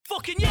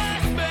fucking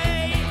yes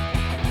me.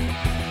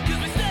 'Cause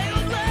we stay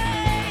up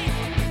late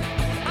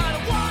and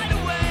I'm wide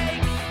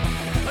awake.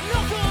 I'm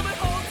not coming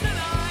home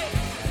tonight.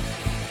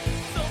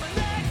 So the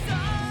next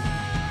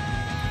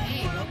time.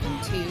 Hey, welcome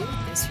to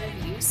This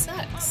Review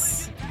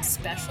Sucks,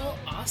 special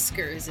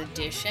Oscars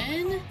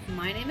edition.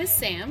 My name is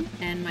Sam,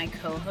 and my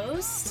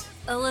co-host,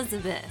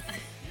 Elizabeth.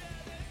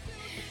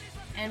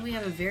 and we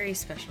have a very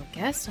special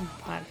guest on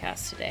the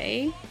podcast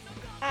today.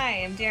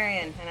 Hi, I'm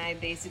Darian, and I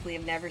basically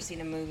have never seen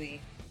a movie.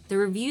 The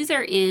reviews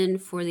are in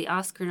for the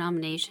Oscar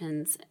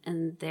nominations,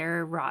 and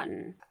they're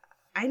rotten.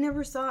 I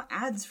never saw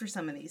ads for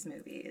some of these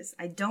movies.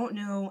 I don't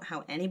know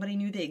how anybody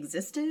knew they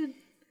existed.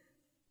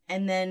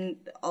 And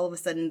then all of a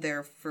sudden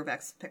they're for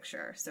Best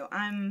Picture. So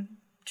I'm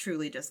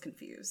truly just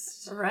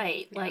confused.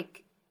 Right,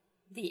 like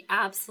the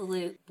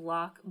absolute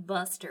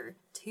blockbuster.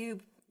 Two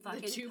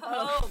fucking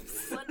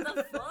popes. What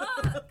the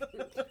fuck?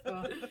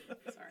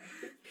 Sorry.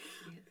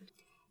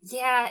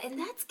 Yeah, and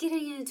that's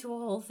getting into a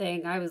whole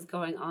thing I was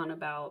going on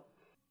about.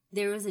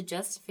 There was a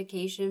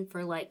justification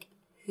for, like,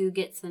 who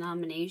gets the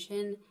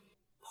nomination.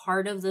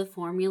 Part of the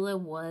formula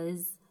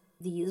was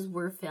these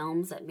were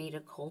films that made a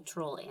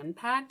cultural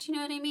impact, you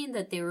know what I mean?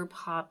 That they were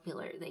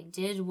popular, they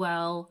did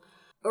well,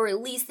 or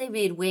at least they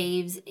made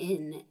waves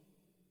in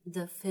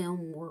the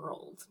film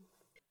world.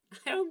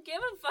 I don't give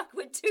a fuck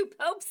what two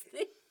popes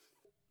think.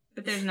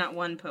 But there's not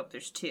one pope,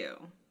 there's two.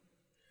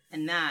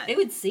 And that It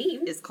would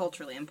seem. is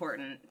culturally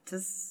important to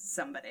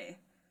somebody.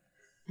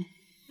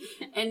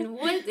 And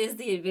what is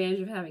the advantage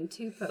of having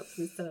two popes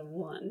instead of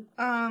one?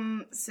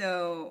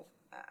 So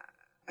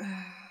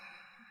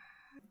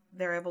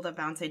they're able to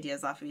bounce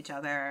ideas off of each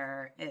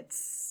other.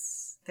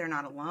 They're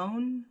not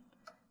alone.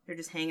 They're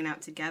just hanging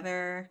out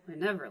together. We're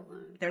never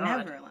alone. They're God.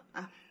 never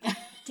alone.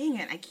 Dang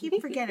it, I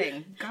keep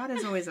forgetting. God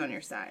is always on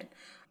your side.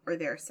 Or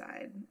their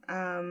side.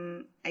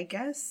 I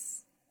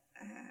guess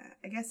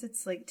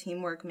it's like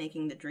teamwork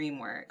making the dream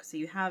work. So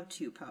you have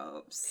two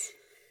popes.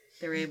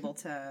 They're able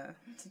to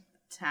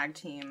tag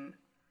team.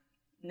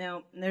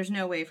 No, there's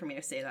no way for me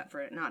to say that for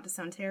it not to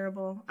sound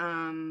terrible.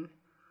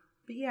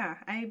 But yeah,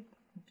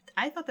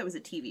 I thought that was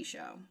a TV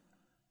show.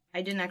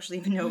 I didn't actually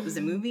even know it was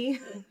a movie.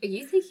 Are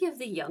you thinking of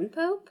the young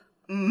pope?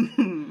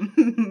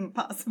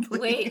 Possibly.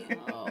 Wait.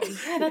 Oh,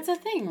 yeah, that's a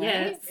thing,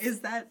 right? Yes.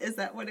 Is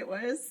that what it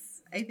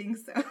was? I think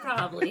so.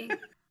 Probably.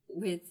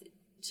 With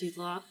Jude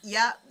Law.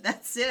 Yeah,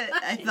 that's it.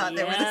 I thought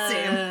they were the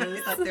same. I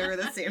thought they were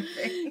the same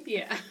thing.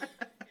 Yeah.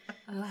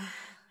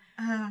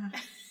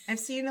 I've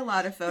seen a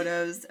lot of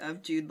photos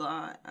of Jude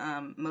Law,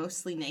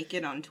 mostly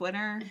naked on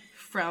Twitter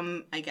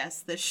from, I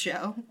guess, this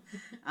show.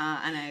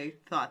 And I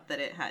thought that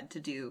it had to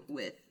do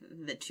with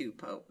the two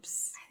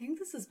popes. I think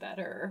this is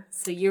better.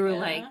 So you were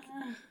like,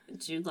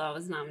 Jude Law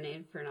was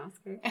nominated for an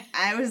Oscar?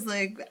 I was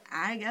like,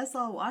 I guess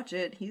I'll watch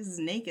it. He's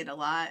naked a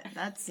lot.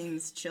 That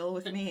seems chill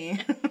with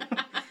me.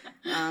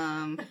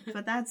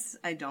 But that's,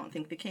 I don't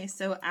think, the case.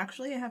 So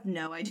actually, I have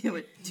no idea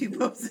what Two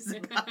Popes is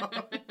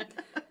about.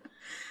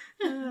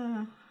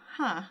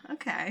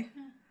 Okay.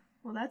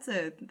 Well, that's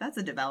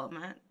a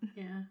development.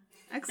 Yeah.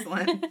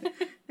 Excellent.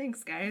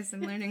 Thanks, guys.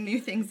 I'm learning new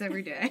things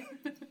every day.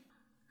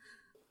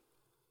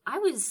 I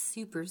was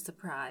super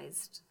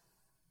surprised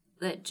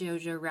that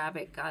Jojo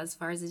Rabbit got as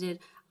far as it did.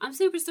 I'm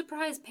super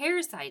surprised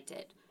Parasite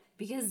did.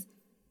 Because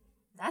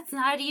that's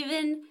not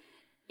even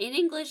in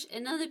English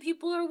and other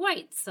people are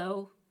white.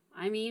 So,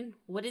 I mean,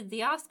 what did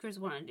the Oscars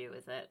want to do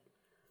with it?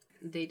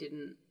 They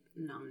didn't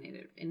nominate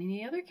it in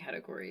any other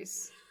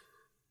categories.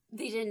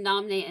 They didn't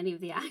nominate any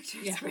of the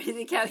actors for any of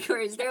the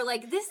categories. They're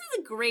like, this is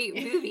a great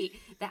movie.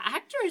 The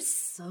actors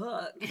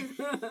suck.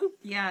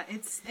 Yeah,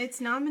 it's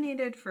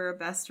nominated for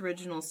Best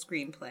Original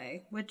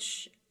Screenplay,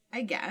 which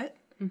I get.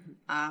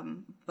 Mm-hmm.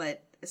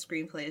 But a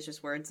screenplay is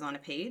just words on a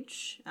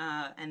page.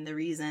 And the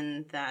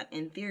reason that,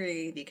 in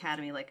theory, the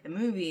Academy liked the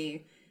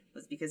movie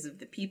was because of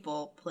the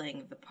people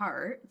playing the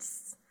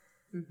parts.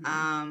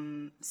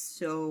 Mm-hmm.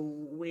 So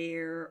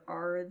where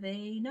are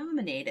they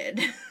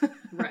nominated?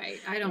 Right.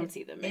 I don't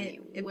see them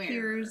anywhere. It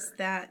appears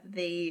that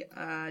they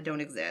don't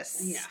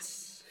exist. Yeah.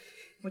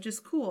 Which is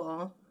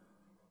cool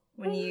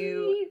when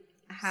you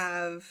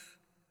have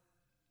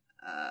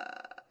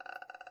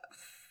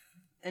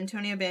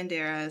Antonio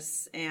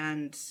Banderas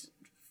and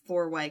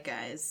four white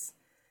guys,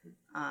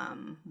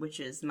 which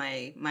is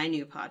my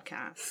new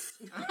podcast,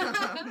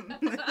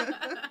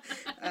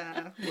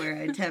 where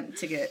I attempt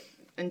to get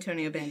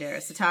Antonio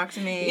Banderas to talk to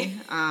me,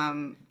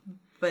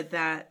 but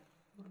that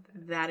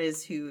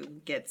is who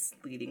gets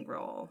leading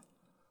role.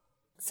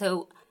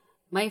 So,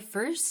 my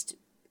first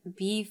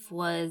beef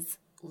was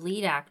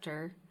lead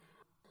actor.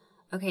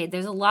 Okay,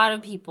 there's a lot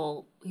of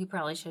people who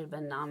probably should have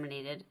been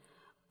nominated,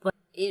 but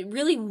it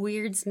really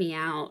weirds me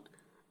out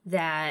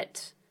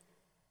that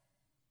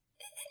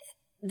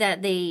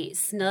they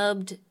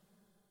snubbed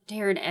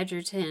Taron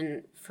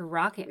Egerton for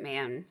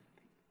Rocketman,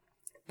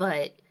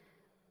 but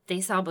they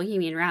saw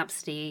Bohemian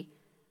Rhapsody,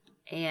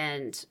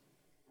 and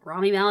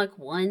Rami Malek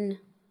won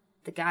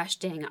the gosh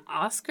dang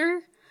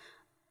Oscar,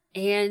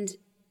 and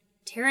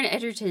Taron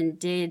Egerton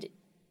did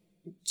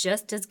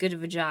just as good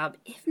of a job,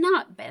 if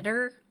not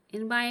better,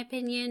 in my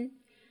opinion.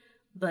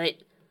 But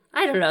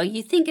I don't know.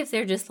 You think if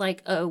they're just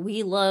like, oh,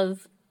 we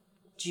love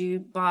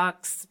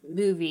jukebox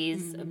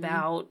movies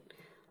about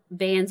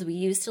bands we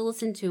used to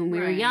listen to when we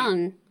were Right.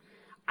 young,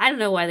 I don't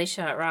know why they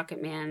shut out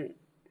Rocket Man.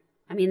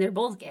 I mean, they're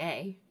both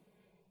gay,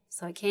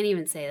 so I can't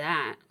even say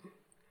that.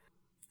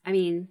 I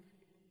mean,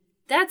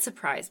 that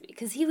surprised me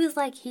because he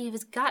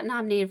got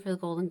nominated for the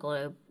Golden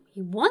Globe.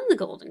 He won the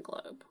Golden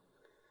Globe,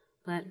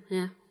 but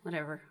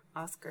whatever.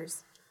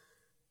 Oscars.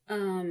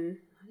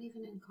 Not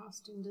even in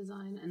costume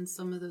design, and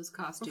some of those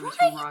costumes Right?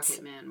 from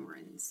Rocket Man were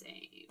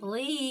insane.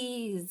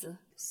 Please.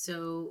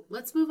 So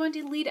let's move on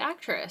to lead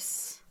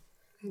actress,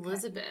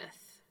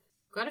 Elizabeth.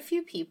 Got a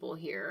few people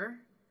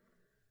here,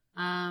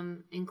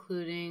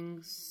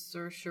 including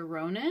Saoirse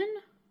Ronan.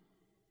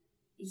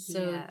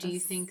 So do you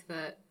Yes. think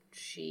that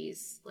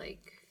she's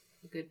like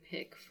a good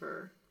pick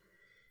for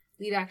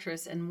lead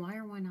actress, and why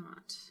or why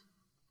not?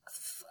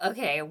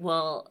 Okay,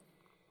 well,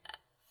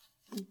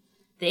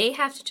 they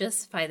have to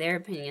justify their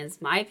opinions.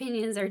 My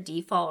opinions are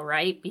default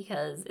right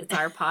because it's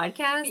our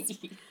podcast.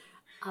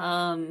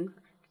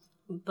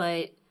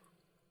 But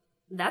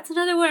that's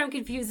another one I'm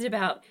confused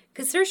about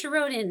because Saoirse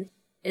Ronan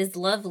is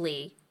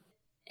lovely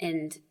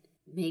and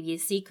maybe a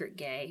secret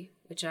gay,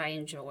 which I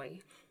enjoy.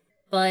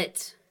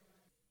 But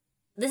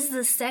this is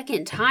the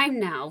second time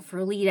now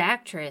for lead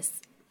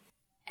actress,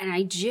 and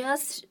I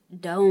just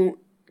don't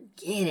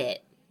get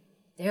it.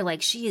 They're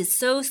like, she is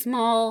so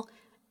small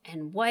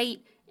and white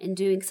and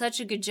doing such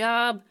a good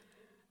job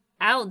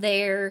out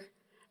there.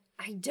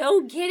 I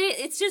don't get it.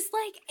 It's just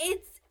like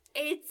it's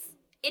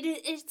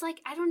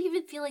like I don't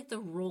even feel like the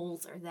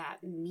roles are that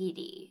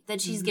meaty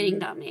that she's getting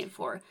nominated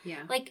for.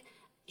 Yeah. Like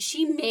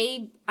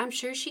I'm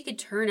sure she could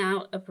turn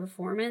out a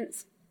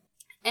performance.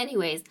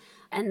 Anyways,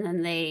 and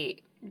then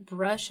they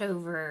brush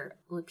over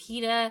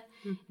Lupita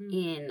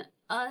in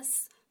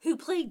Us, who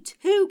played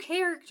two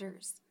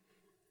characters.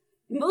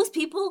 Most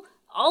people,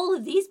 all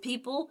of these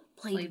people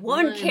played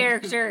one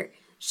character.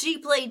 She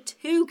played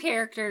two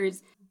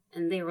characters.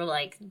 And they were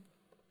like,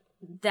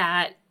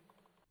 that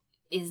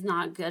is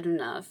not good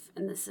enough.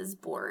 And this is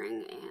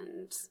boring.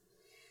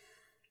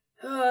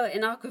 And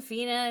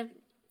Awkwafina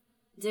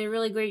did a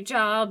really great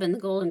job. And the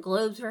Golden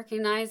Globes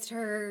recognized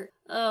her.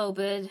 Oh,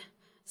 but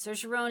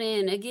Saoirse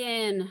Ronan,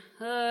 again.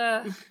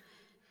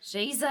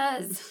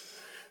 Jesus.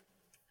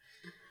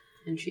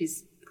 And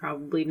she's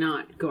probably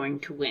not going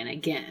to win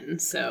again,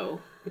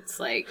 so it's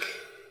like,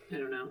 I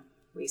don't know,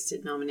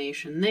 wasted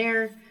nomination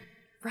there.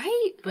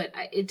 Right? But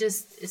it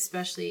just,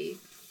 especially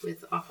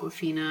with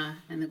Awkwafina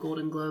and the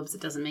Golden Globes, it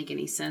doesn't make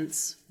any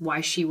sense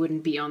why she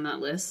wouldn't be on that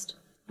list.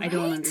 I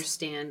don't Right?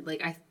 understand.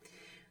 Like,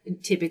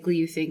 typically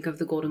you think of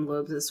the Golden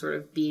Globes as sort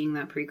of being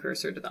that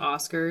precursor to the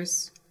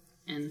Oscars,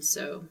 and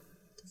so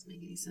it doesn't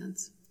make any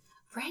sense.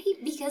 Right?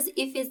 Because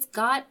if it's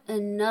got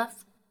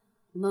enough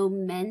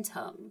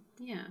momentum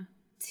Yeah.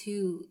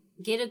 to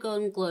get a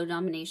Golden Globe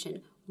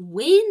nomination,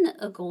 win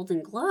a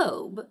Golden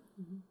Globe,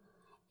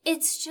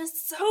 it's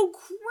just so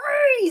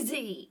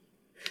crazy.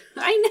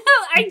 I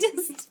know.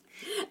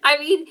 I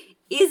mean,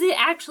 is it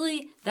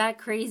actually that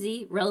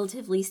crazy,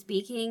 relatively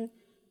speaking?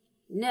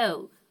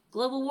 No.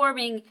 Global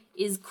warming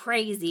is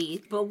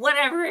crazy, but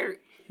whatever.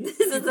 This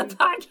is a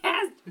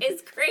podcast.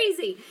 It's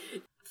crazy.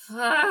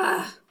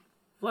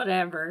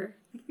 Whatever.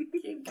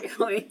 Keep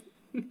going.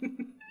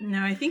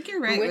 No, I think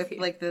you're right with with you.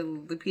 like the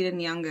Lupita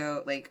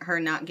Nyong'o, like her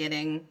not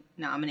getting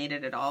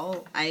nominated at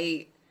all.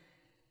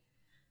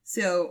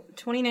 So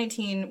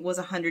 2019 was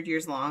 100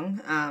 years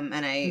long,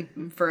 and I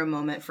for a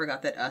moment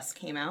forgot that Us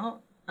came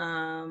out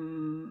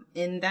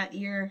in that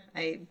year.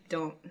 I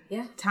don't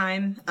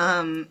time,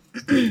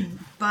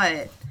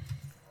 but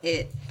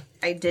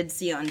I did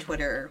see on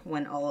Twitter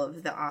when all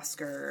of the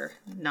Oscar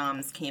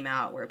noms came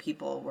out where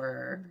people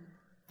were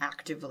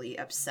actively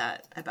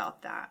upset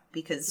about that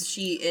because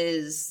she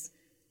is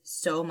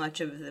so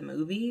much of the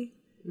movie.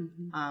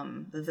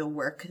 The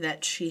work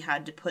that she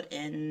had to put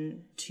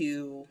in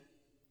to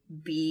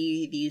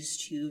be these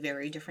two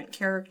very different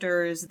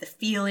characters, the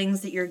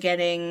feelings that you're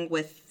getting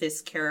with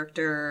this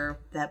character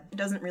that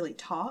doesn't really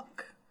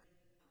talk,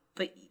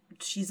 but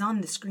she's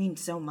on the screen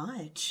so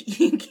much.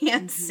 You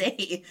can't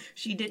say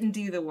she didn't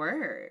do the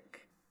work.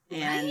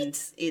 And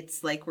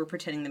it's like we're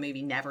pretending the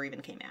movie never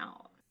even came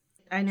out.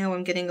 I know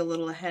I'm getting a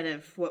little ahead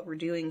of what we're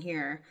doing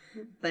here,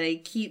 but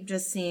I keep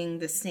just seeing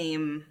the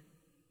same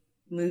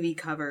movie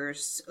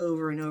covers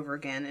over and over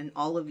again in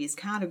all of these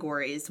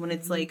categories when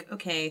it's like,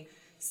 okay,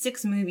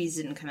 6 movies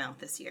didn't come out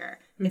this year.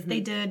 If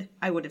they did,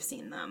 I would have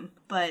seen them.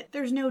 But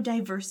there's no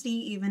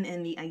diversity even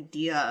in the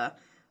idea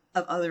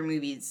of other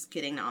movies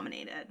getting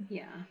nominated.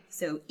 Yeah.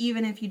 So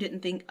even if you didn't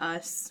think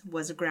Us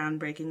was a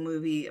groundbreaking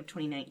movie of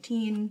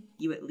 2019,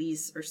 you at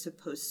least are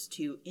supposed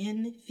to,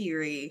 in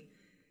theory,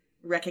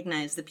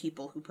 recognize the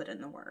people who put in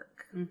the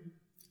work.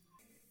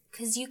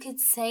 Because you could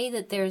say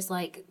that there's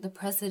like the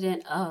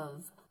precedent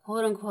of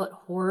quote unquote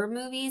horror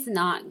movies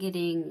not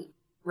getting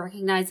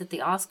recognized at the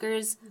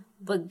Oscars,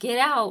 but Get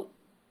Out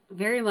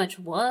very much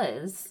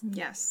was.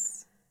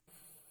 Yes.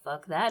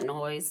 Fuck that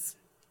noise.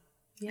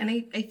 And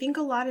I think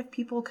a lot of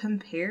people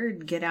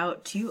compared Get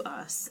Out to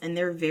Us, and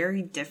they're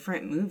very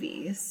different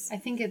movies. I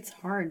think it's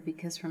hard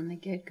because from the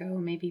get-go,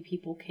 maybe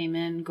people came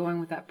in going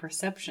with that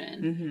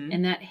perception,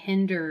 and that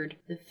hindered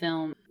the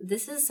film.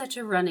 This is such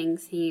a running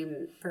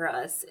theme for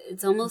us.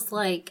 It's almost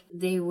like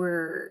they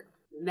were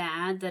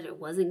mad that it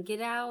wasn't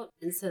Get Out,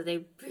 and so they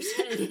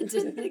pretended it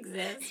didn't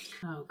exist.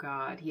 Oh,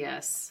 God,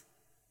 yes.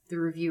 The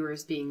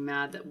reviewers being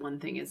mad that one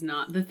thing is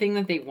not the thing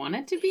that they want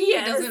it to be.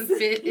 Yes. It doesn't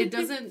fit. It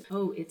doesn't.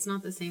 Oh, it's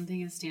not the same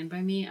thing as Stand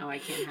By Me. Oh, I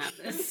can't have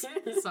this.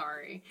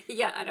 Sorry.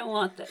 Yeah, I don't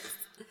want this.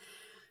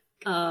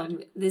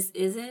 This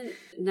isn't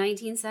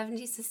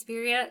 1970s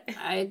Suspiria.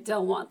 I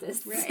don't want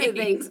this. Right.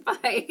 Thanks,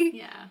 bye.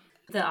 Yeah.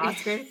 The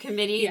Oscar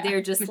committee, Yeah.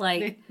 they're just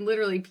like,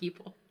 literally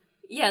people.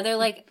 yeah, they're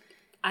like,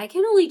 I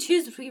can only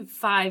choose between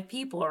 5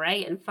 people,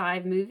 right? And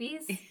 5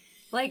 movies?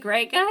 Like,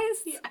 right, guys?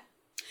 Yeah.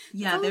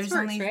 Yeah, how this there's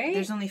works, only right?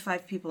 there's only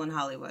 5 people in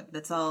Hollywood.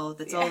 That's all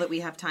that we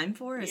have time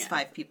for is Yeah.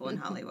 5 people in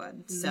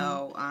Hollywood.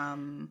 So,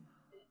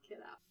 Get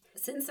out.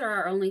 Since there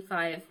are only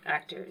 5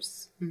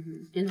 actors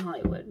in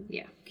Hollywood,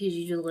 Yeah. could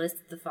you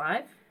list the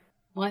 5?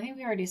 Well, I think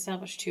we already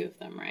established 2 of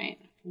them, right?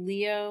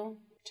 Leo,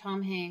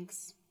 Tom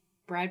Hanks,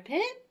 Brad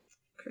Pitt,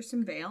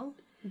 Kristen Bale.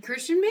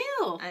 Christian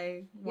Bale.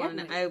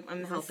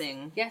 I'm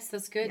helping. Yes,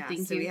 that's good. Yeah,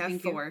 Thank so you. we have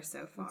Thank 4 you.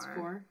 so far. That's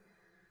 4.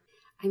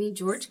 I mean,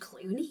 George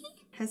Clooney?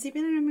 Has he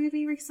been in a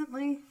movie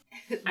recently?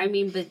 I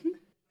mean, but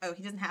Oh,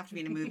 he doesn't have to be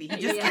in a movie. He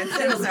just Yeah. gets.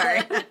 I'm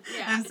sorry.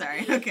 Yeah. I'm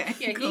sorry. Okay.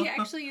 Yeah, cool. he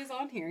actually is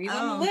on here. He's on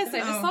Oh, the list. I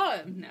just oh, saw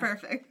him. No.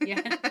 Perfect.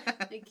 Yeah.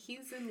 Like,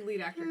 he's in the lead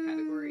actor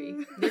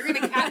category. They're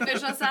going to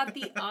catfish us at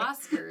the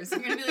Oscars. They're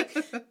going to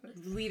be like,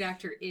 lead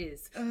actor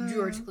is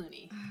George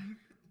Clooney.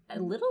 a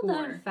little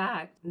known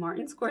fact,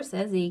 Martin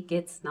Scorsese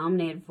gets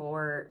nominated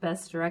for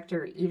Best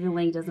Director even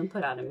when he doesn't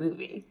put out a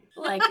movie.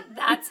 Like,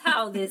 that's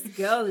how this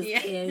goes,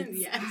 kids.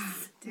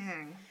 Yes.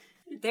 Dang.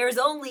 There's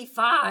only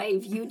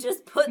 5. You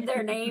just put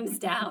their names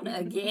down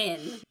again.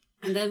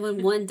 And then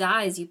when one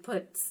dies, you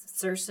put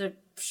Saoirse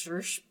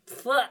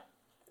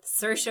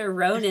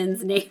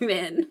Ronan's name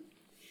in.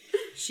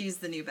 She's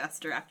the new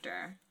best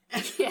director.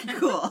 Yeah,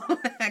 Cool.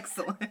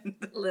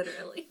 Excellent.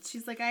 literally.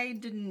 She's like, I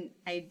didn't.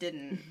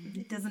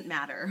 It doesn't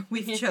matter.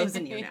 We've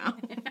chosen you now.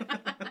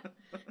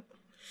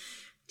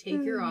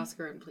 Take your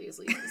Oscar and please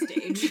leave the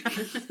stage.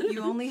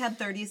 You only had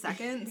 30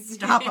 seconds.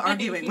 Stop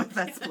arguing with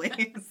us,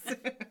 please.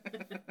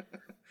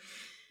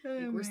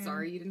 Like, we're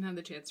sorry you didn't have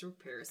the chance to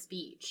prepare a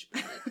speech,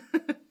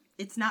 but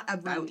It's not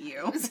about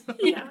you.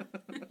 Yeah.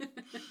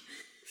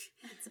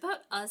 It's about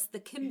us, the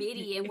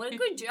committee, and what a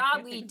good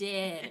job we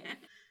did.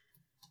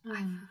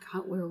 I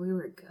forgot where we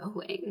were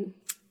going.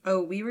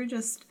 Oh, we were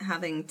just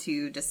having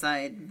to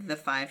decide the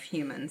 5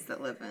 humans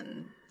that live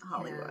in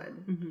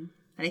Hollywood. And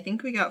I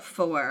think we got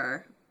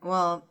 4.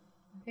 Well,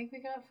 I think we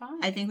got 5.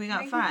 I think we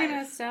got We're 5.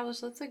 gonna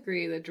establish. Let's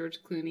agree that George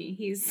Clooney.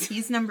 He's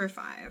He's number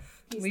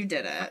 5. We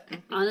did it.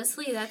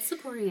 Honestly, that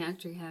supporting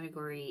actor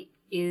category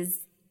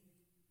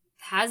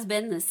has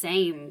been the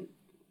same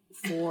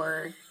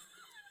for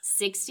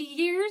 60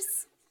 years.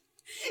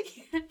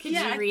 Could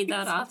you read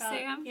that off,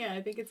 Sam? Yeah,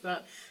 I think it's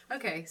about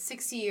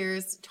 60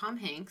 years. Tom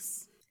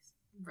Hanks,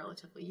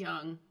 relatively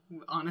young,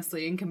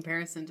 honestly, in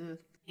comparison to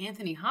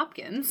Anthony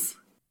Hopkins,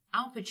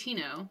 Al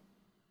Pacino,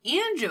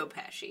 and Joe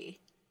Pesci.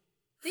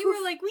 They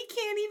were like, we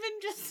can't even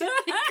just pick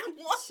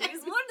one.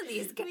 Choose one of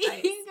these guys.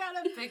 We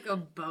gotta pick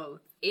them both.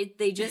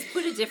 They just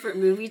put a different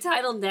movie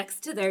title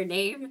next to their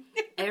name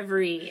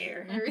every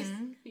year.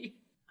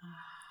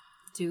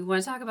 Do we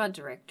want to talk about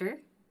director?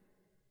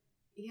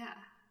 Yeah.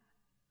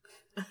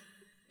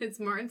 It's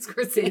Martin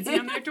Scorsese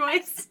on there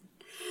twice.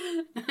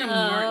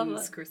 Martin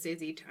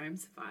Scorsese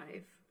times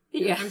 5.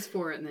 Yeah. Times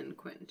 4, and then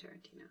Quentin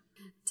Tarantino.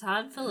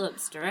 Todd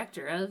Phillips,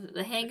 director of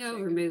the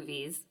Hangover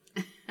movies.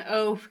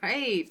 Oh,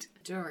 right.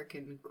 Dark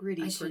and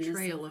gritty I shouldn't have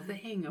portrayal said of the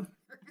Hangover.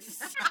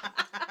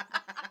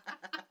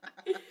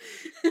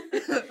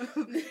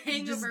 The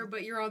Hangover,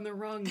 but you're on the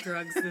wrong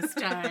drugs this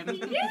time.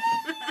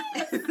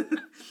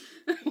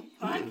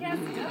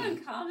 Podcast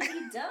done,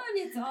 comedy done,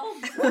 it's all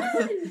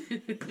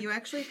done. You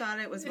actually thought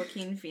it was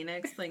Joaquin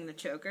Phoenix playing the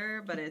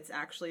choker, but it's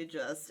actually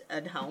just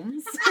Ed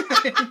Helms.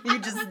 You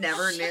just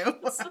never knew.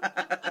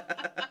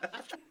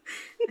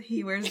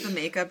 He wears the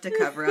makeup to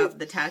cover up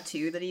the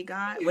tattoo that he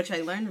got, which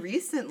I learned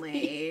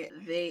recently.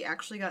 They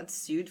actually got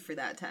sued for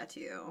that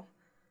tattoo.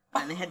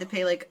 And they had to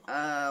pay like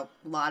a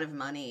lot of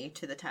money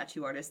to the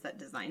tattoo artist that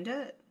designed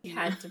it.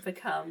 Had to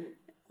become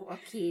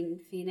Joaquin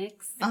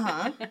Phoenix.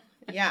 Uh-huh.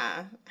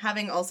 Yeah.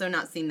 Having also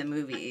not seen the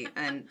movie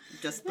and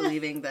just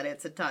believing that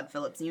it's a Todd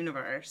Phillips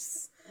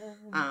universe.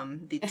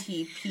 The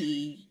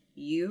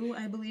TPU,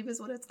 I believe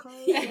is what it's called.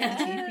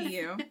 Yes.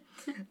 TPU.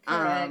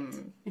 Correct.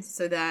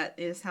 So that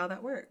is how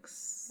that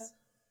works.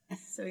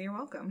 So you're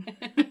welcome.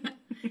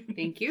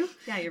 Thank you.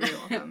 Yeah, you're very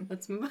welcome.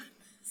 Let's move on.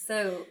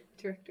 So,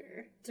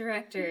 Director.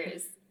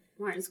 directors,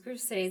 Martin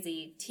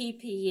Scorsese,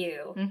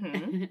 TPU,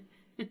 Mm-hmm.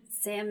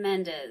 Sam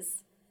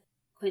Mendes,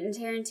 Quentin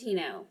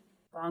Tarantino,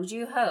 Bong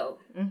Joon-ho.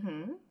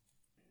 Mm-hmm.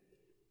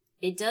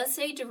 It does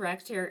say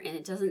director, and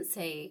it doesn't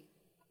say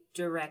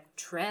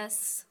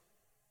directress.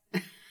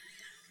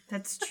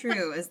 That's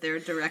true. Is there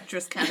a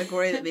directress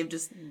category that they've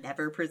just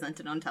never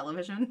presented on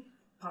television?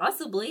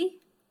 Possibly.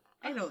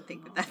 I don't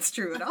think that that's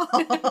true at all.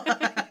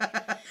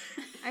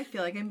 I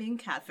feel like I'm being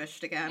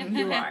catfished again.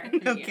 You are.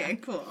 Okay,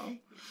 cool.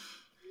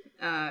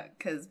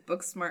 Because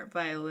Booksmart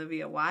by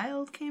Olivia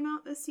Wilde came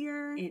out this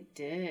year. It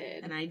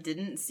did. And I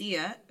didn't see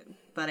it,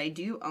 but I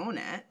do own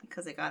it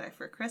because I got it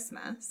for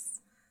Christmas.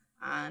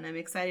 And I'm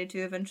excited to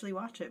eventually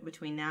watch it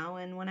between now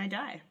and when I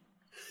die.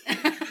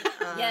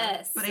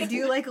 Yes. But I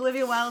do like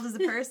Olivia Wilde as a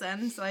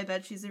person, so I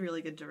bet she's a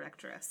really good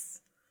directress.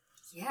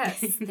 Yes,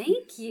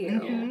 thank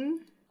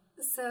you.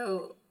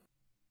 So,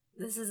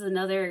 this is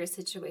another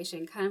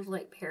situation, kind of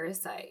like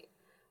Parasite,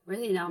 where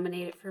they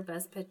nominate it for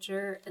Best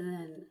Picture and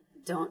then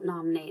don't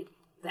nominate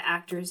the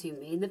actors who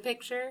made the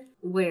picture,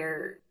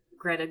 where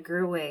Greta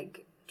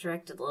Gerwig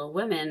directed Little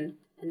Women,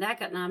 and that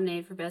got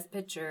nominated for Best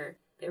Picture.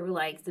 They were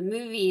like, the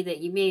movie that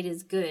you made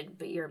is good,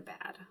 but you're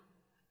bad.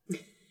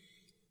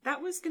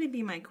 That was going to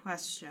be my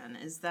question,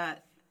 is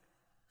that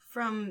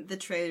from the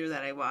trailer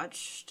that I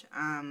watched,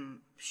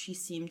 she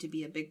seemed to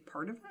be a big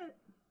part of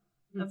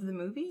it, of the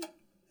movie.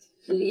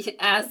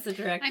 As the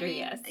director, I mean,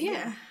 yes.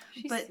 Yeah,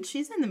 but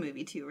she's in the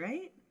movie too,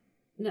 right?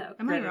 No.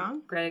 Am I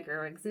wrong? Greta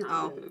Gerwig's not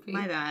Oh, in the movie.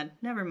 my bad.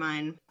 Never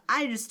mind.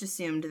 I just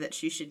assumed that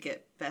she should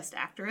get Best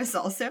Actress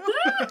also.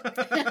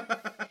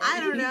 I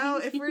don't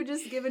know. If we're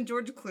just giving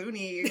George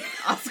Clooney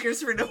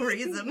Oscars for no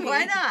reason,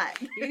 why not?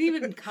 He didn't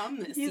even come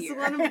this He's year.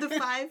 one of the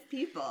 5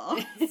 people.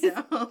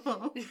 So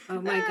Oh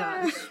my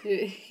gosh.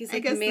 He's I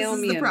like, guess this mail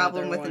is me the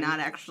problem another with one. not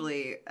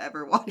actually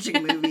ever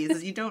watching movies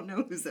is you don't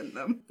know who's in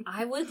them.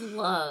 I would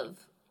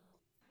love.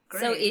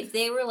 Great. So if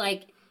they were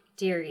like,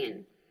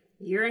 Darian,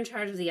 you're in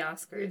charge of the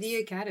Oscars. You're the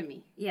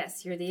Academy.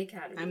 Yes, you're the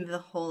Academy. I'm the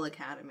whole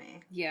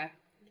Academy. Yeah.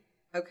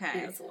 Okay.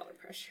 That's a lot of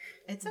pressure.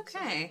 It's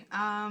okay.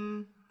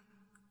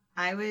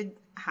 I would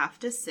have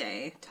to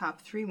say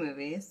top 3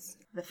 movies.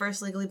 The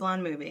first Legally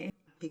Blonde movie,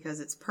 because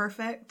it's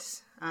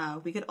perfect.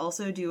 We could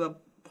also do a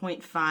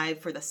 0.5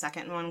 for the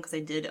second one, because I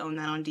did own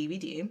that on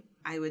DVD.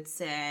 I would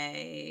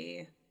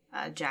say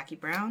Jackie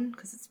Brown,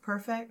 because it's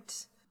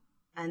perfect.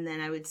 And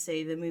then I would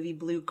say the movie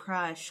Blue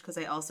Crush, because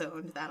I also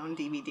owned that on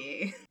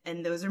DVD.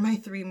 And those are my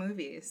 3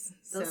 movies.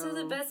 Those are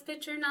the So Best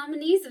Picture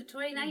nominees of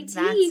 2019.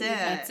 That's it.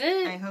 That's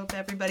it. I hope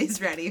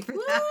everybody's ready for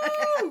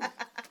that.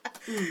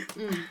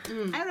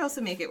 I would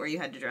also make it where you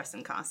had to dress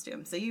in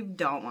costume, so you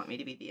don't want me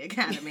to be the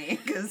Academy,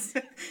 because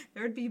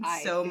there would be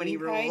so many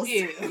rules.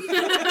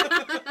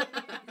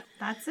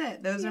 That's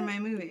it. Those are my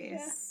movies.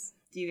 Yeah.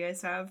 Do you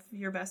guys have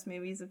your best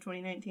movies of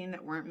 2019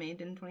 that weren't made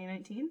in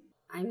 2019?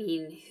 I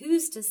mean,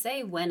 who's to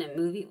say when a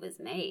movie was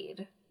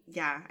made?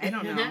 Yeah, I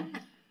don't know.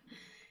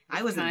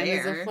 I wasn't Time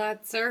there. is a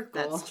flat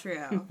circle. That's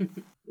true.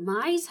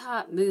 My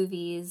top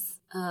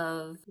movies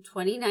of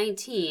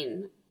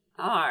 2019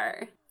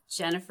 are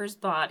Jennifer's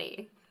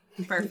Body,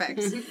 Perfect.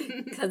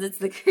 because it's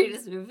the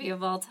greatest movie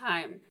of all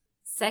time.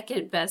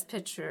 Second best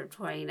picture of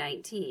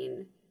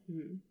 2019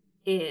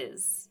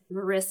 is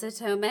Marissa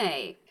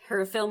Tomei,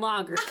 her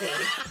filmography.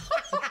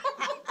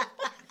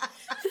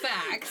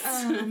 Facts.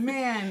 Oh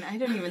man, I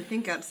didn't even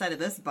think outside of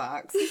this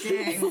box.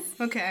 Dang.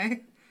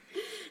 Okay.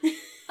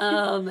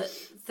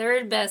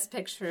 Third best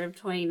picture of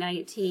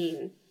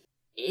 2019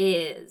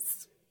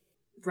 is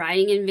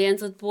Riding in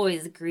Vans with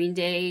Boys, Green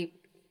Day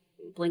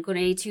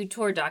Blink-182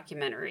 tour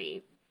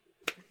documentary.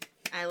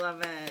 I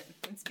love it.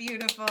 It's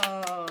beautiful.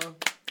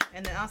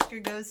 And the Oscar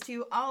goes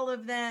to all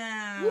of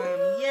them.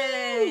 Woo!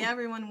 Yay,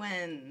 everyone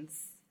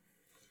wins.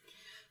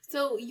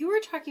 So you were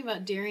talking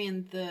about,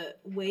 Darian, the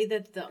way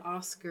that the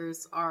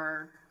Oscars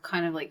are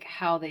kind of like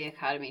how the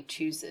Academy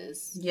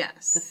chooses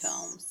Yes. the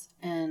films.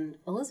 And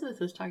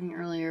Elizabeth was talking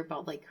earlier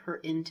about like her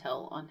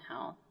intel on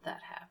how that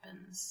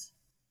happens.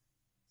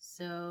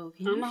 So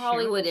can you I'm a share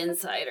Hollywood with us?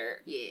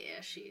 insider.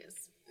 Yeah, she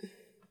is.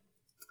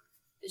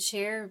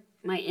 Share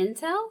my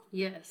intel?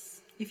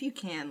 Yes. If you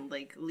can,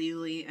 like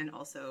legally and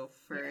also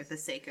for the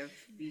sake of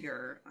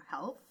your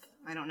health.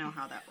 I don't know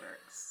how that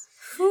works.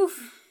 Whew.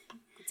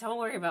 Don't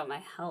worry about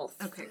my health.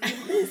 Okay.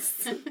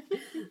 This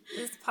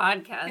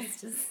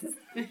podcast is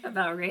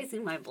about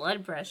raising my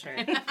blood pressure.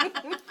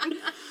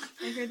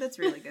 I heard that's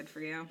really good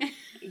for you.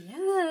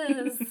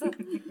 Yes.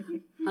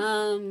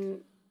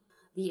 The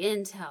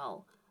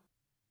intel.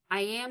 I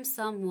am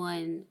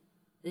someone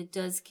that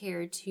does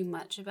care too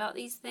much about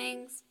these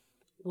things.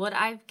 What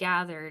I've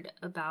gathered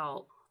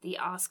about the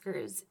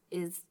Oscars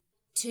is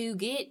to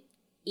get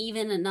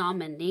even a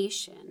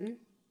nomination,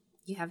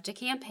 you have to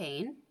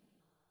campaign.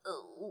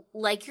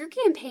 Like you're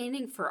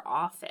campaigning for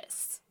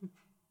office.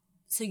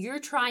 So you're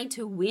trying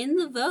to win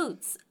the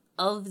votes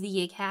of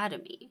the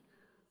Academy.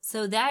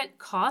 So that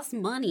costs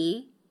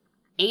money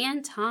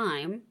and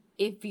time.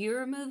 If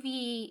you're a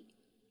movie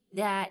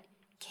that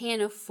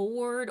can't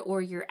afford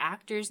or your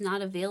actor's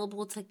not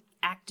available to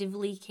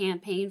actively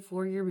campaign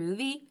for your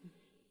movie,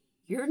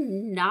 you're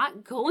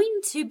not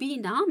going to be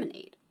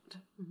nominated,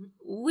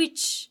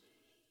 which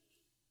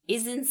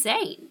is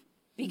insane.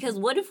 Because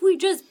what if we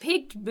just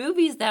picked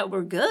movies that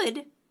were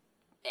good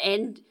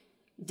and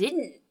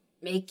didn't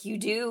make you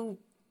do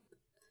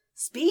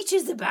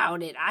speeches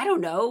about it. I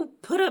don't know.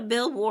 Put up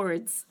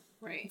billboards.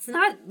 Right. It's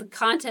not the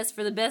contest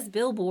for the best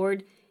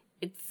billboard.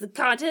 It's the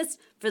contest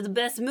for the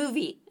best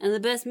movie. And the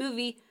best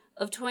movie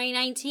of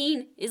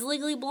 2019 is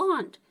Legally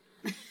Blonde.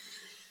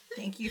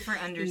 Thank you for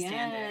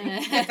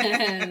understanding.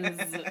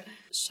 Yes.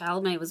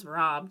 Chalamet was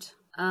robbed.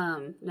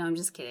 No, I'm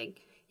just kidding.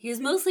 He was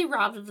mostly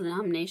robbed of the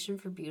nomination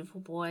for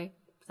Beautiful Boy.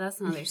 But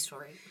that's another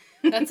story.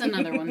 That's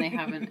another one. They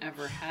haven't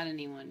ever had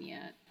anyone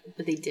yet.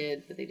 But they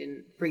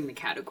didn't bring the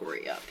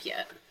category up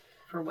yet.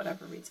 For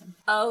whatever reason.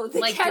 Oh, the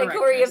Like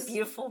category directors. of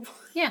Beautiful Boy.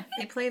 Yeah.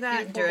 They play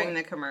that during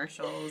the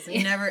commercials. And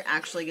you never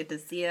actually get to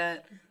see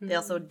it. They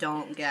also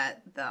don't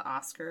get the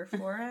Oscar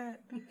for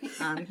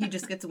it. He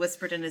just gets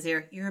whispered in his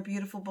ear, "You're a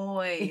beautiful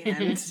boy."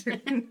 And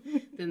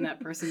Then that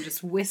person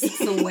just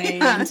whisks away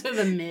into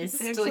the mist.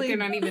 Actually- Like they're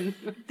not even...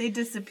 they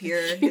disappear.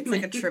 It's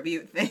like a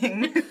tribute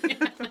thing.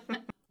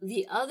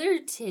 The other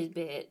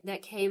tidbit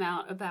that came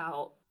out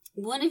about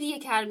one of the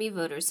Academy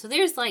voters, so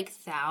there's like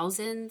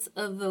thousands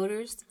of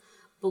voters,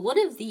 but one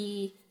of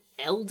the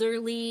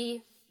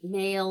elderly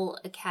male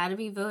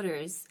Academy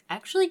voters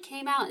actually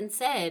came out and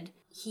said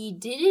he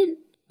didn't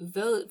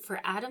vote for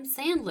Adam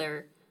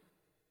Sandler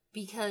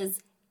because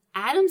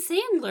Adam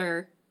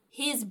Sandler,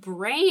 his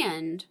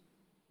brand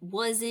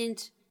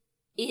wasn't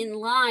in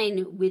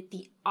line with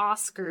the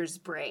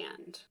Oscars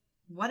brand.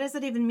 What does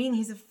it even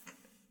mean?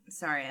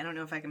 Sorry, I don't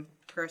know if I can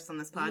curse on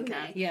this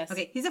podcast. Yes.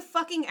 Okay, he's a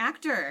fucking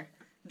actor.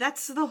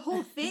 That's the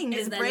whole thing.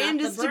 His Is that brand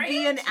not is the to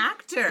be an brand?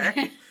 actor.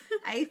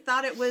 I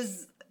thought it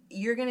was,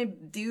 you're going to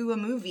do a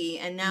movie,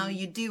 and now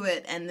you do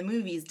it, and the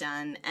movie's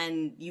done,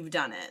 and you've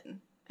done it.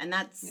 And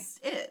that's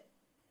it.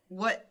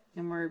 What?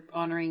 And we're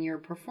honoring your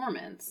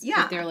performance.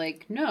 Yeah. But they're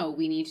like, no,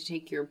 we need to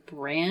take your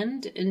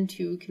brand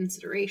into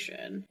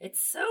consideration. It's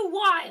so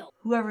wild.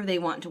 Whoever they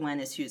want to win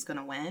is who's going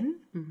to win.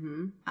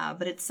 Mm-hmm.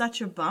 But it's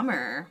such a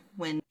bummer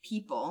when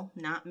people,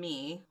 not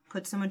me,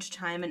 put so much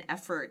time and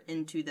effort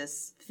into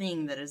this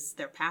thing that is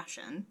their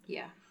passion.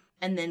 Yeah.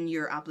 And then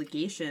your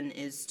obligation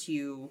is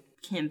to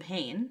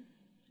campaign.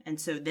 And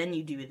so then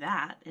you do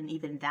that, and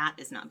even that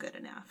is not good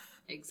enough.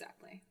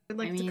 Exactly. I'd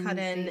like to cut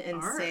in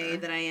and say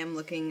that I am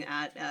looking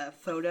at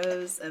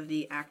photos of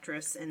the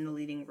actress in the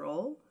leading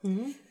role.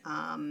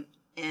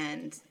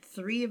 And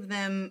 3 of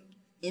them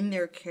in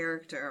their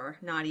character,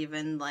 not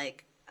even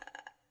like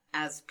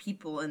as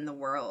people in the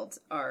world,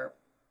 are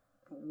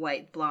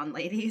white blonde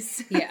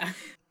ladies. Yeah.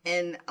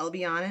 And I'll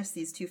be honest,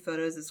 these 2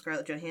 photos of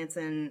Scarlett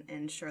Johansson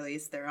and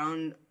Charlize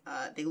Theron,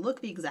 they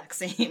look the exact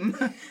same.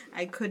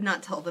 I could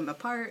not tell them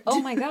apart. Oh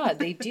my god,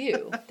 they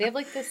do. They have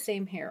like the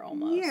same hair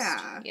almost.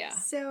 Yeah. Yeah.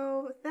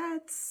 So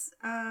that's,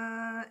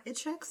 it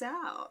checks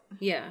out.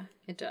 Yeah,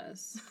 it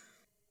does.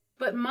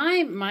 But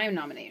my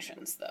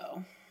nominations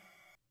though.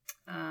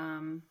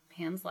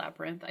 Pan's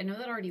Labyrinth. I know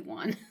that already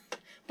won.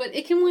 But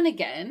it can win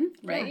again,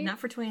 right? Yeah, not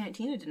for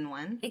 2019, it didn't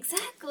win.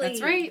 Exactly.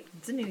 That's right.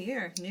 It's a new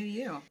year, new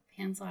you.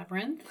 Pan's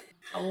Labyrinth,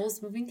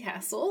 Howl's Moving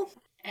Castle,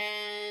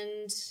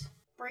 and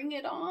Bring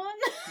It On.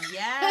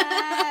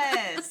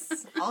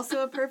 Yes!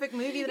 Also a perfect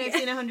movie that I've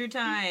seen 100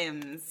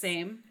 times.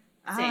 Same.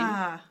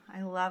 Ah,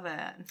 I love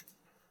it.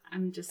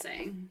 I'm just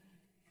saying.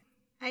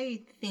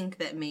 I think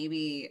that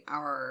maybe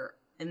our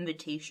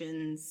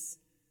invitations,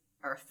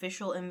 our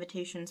official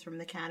invitations from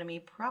the Academy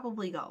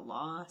probably got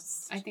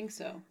lost. I think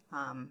so.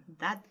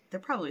 That they're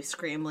probably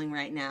scrambling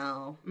right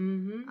now.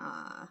 Mm-hmm.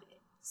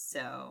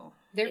 So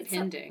They're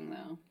pending,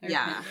 though. They're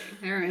Yeah. pending.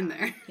 They're in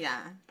there.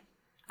 yeah.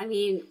 I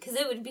mean, because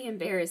it would be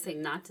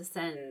embarrassing not to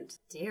send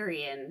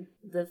Darian,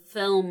 the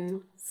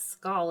film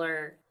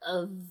scholar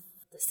of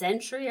the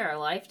century, our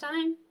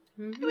lifetime.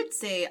 I would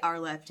say our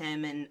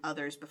lifetime and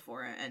others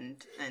before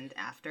and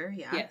after.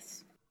 Yeah.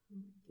 Yes.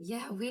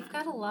 Yeah, we've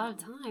got a lot of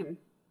time.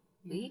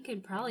 We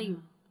could probably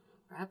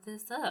wrap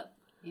this up.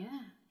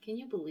 Yeah. Can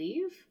you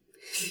believe?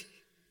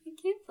 I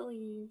can't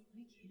believe.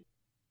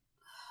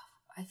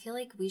 I feel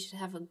like we should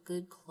have a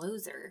good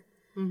closer.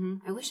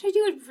 Mm-hmm. I wish I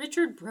knew what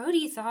Richard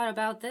Brody thought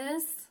about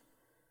this.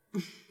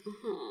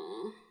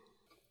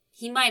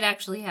 He might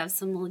actually have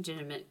some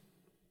legitimate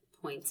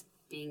points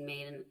being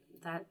made, and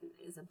that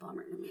is a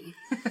bummer to me.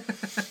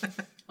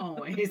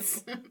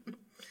 Always.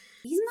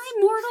 He's my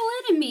mortal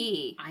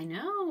enemy. I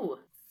know.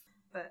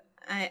 But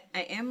I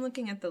am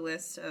looking at the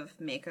list of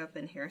makeup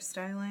and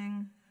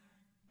hairstyling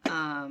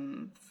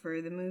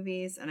for the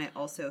movies, and I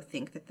also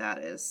think that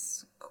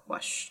is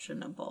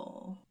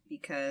questionable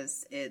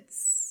because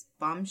it's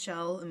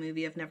Bombshell, a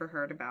movie I've never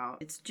heard about.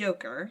 It's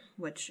Joker,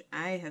 which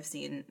I have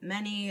seen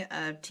many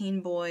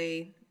teen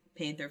boy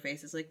paint their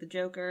faces like the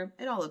Joker.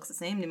 It all looks the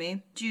same to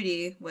me.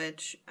 Judy,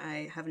 which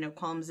I have no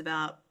qualms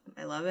about.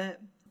 I love it.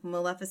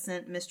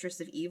 Maleficent,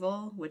 Mistress of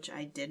Evil, which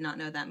I did not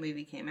know that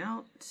movie came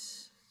out.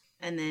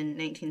 And then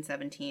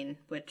 1917,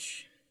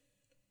 which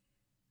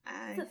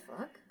What the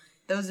fuck?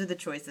 those are the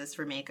choices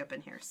for makeup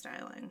and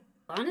hairstyling.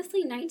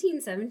 Honestly,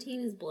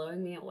 1917 is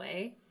blowing me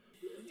away.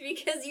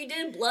 Because you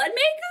did blood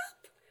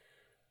makeup?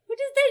 What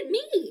does that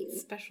mean?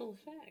 Special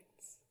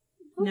effects.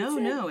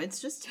 No,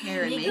 it's just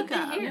hair and Makeup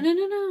and makeup. hair.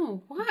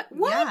 No. What?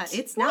 Yeah,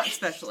 it's not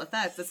special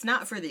effects. It's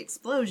not for the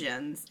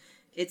explosions.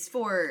 It's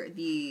for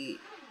the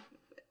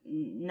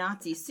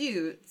Nazi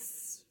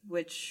suits,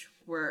 which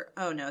were...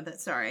 Oh, no,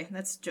 that's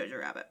Jojo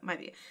Rabbit. Might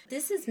be.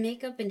 This is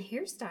makeup and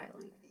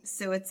hairstyling.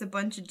 So it's a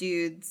bunch of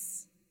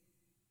dudes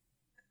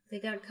They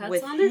got cuts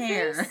with on their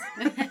hair.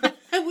 face?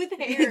 With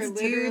hair, It's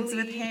dudes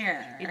with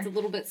hair. It's a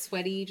little bit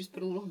sweaty. Just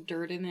put a little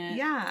dirt in it.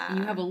 Yeah. And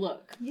you have a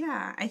look.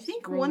 Yeah, I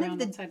think Roll one around of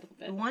the outside a little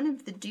bit. one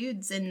of the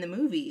dudes in the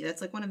movie,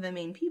 that's like one of the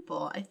main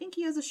people, I think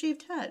he has a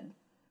shaved head.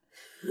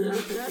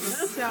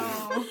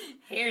 So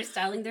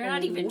Hairstyling, they're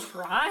not even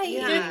trying.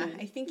 yeah,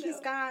 I think he's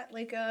got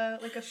like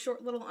a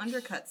short little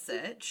undercut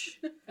sitch.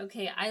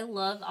 Okay, I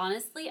love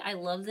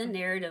the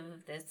narrative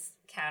of this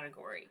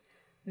category.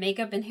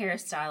 Makeup and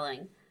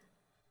hairstyling.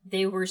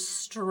 They were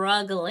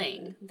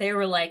struggling. They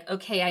were like,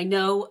 okay, I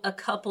know a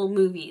couple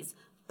movies.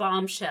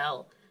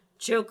 Bombshell.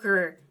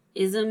 Joker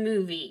is a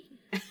movie.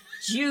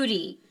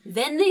 Judy.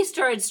 Then they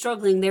started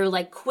struggling. They were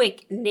like,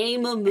 quick,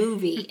 name a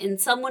movie.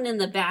 And someone in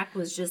the back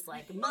was just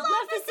like,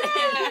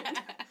 Maleficent.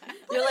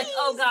 They're like,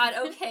 oh God,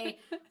 okay,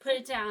 put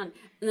it down.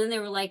 And then they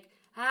were like,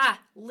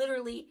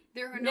 literally,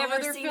 There are never no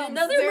other seen films.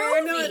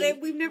 another movie.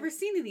 We've never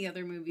seen any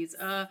other movies.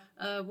 What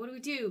do we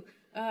do?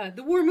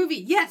 The war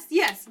movie. Yes.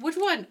 Which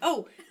one?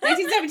 Oh,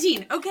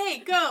 1917. Okay,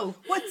 go.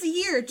 What's the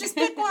year? Just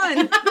pick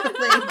one.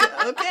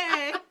 Like,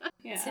 okay.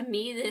 Yeah. To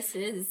me, this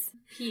is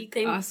Peak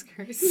they-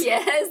 Oscars.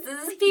 Yes,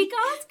 this is peak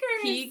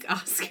Oscars. Peak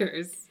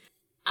Oscars.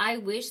 I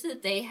wish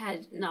that they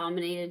had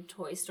nominated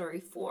Toy Story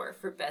 4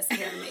 for Best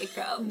Hair and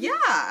Makeup.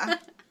 Yeah.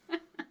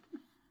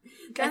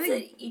 That's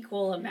an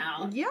equal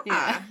amount. Yeah.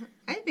 Yeah.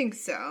 I think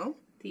so.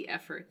 The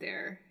effort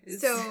there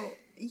is So,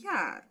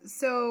 yeah.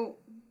 So,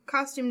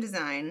 costume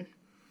design.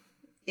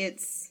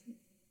 It's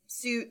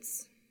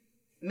suits,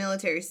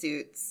 military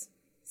suits,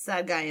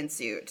 sad guy in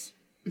suit,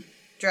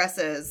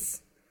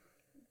 dresses,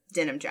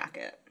 denim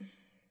jacket.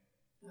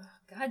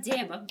 God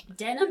damn, a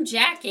denim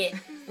jacket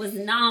was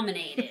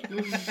nominated.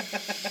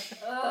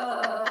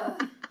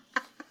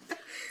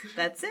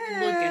 That's it.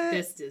 Look at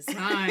this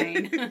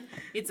design.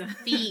 It's a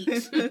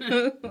feat.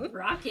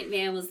 Rocket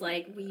Man was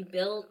like, we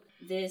built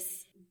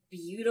this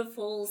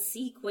beautiful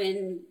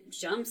sequin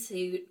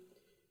jumpsuit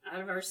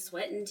out of our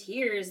sweat and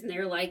tears. And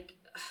they're like,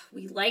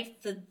 we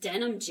like the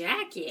denim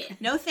jacket.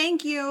 No,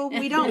 thank you.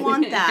 We don't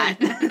want that.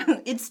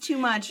 It's too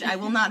much. I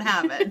will not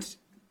have it.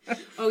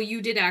 Oh,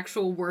 you did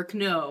actual work?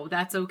 No,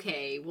 that's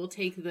okay. We'll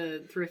take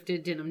the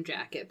thrifted denim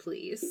jacket,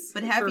 please.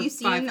 But have For you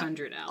seen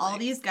 $500, all Alex.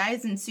 these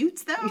guys in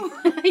suits, though?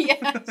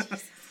 Yeah.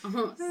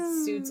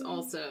 Suits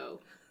also.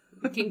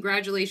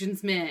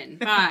 Congratulations, men.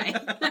 Bye.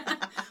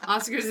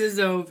 Oscars is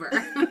over.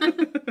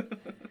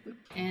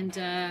 And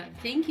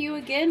thank you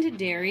again to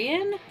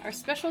Darian, our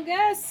special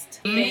guest.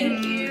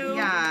 Thank you.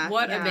 Yeah.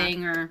 What yeah. a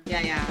banger.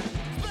 Yeah, yeah.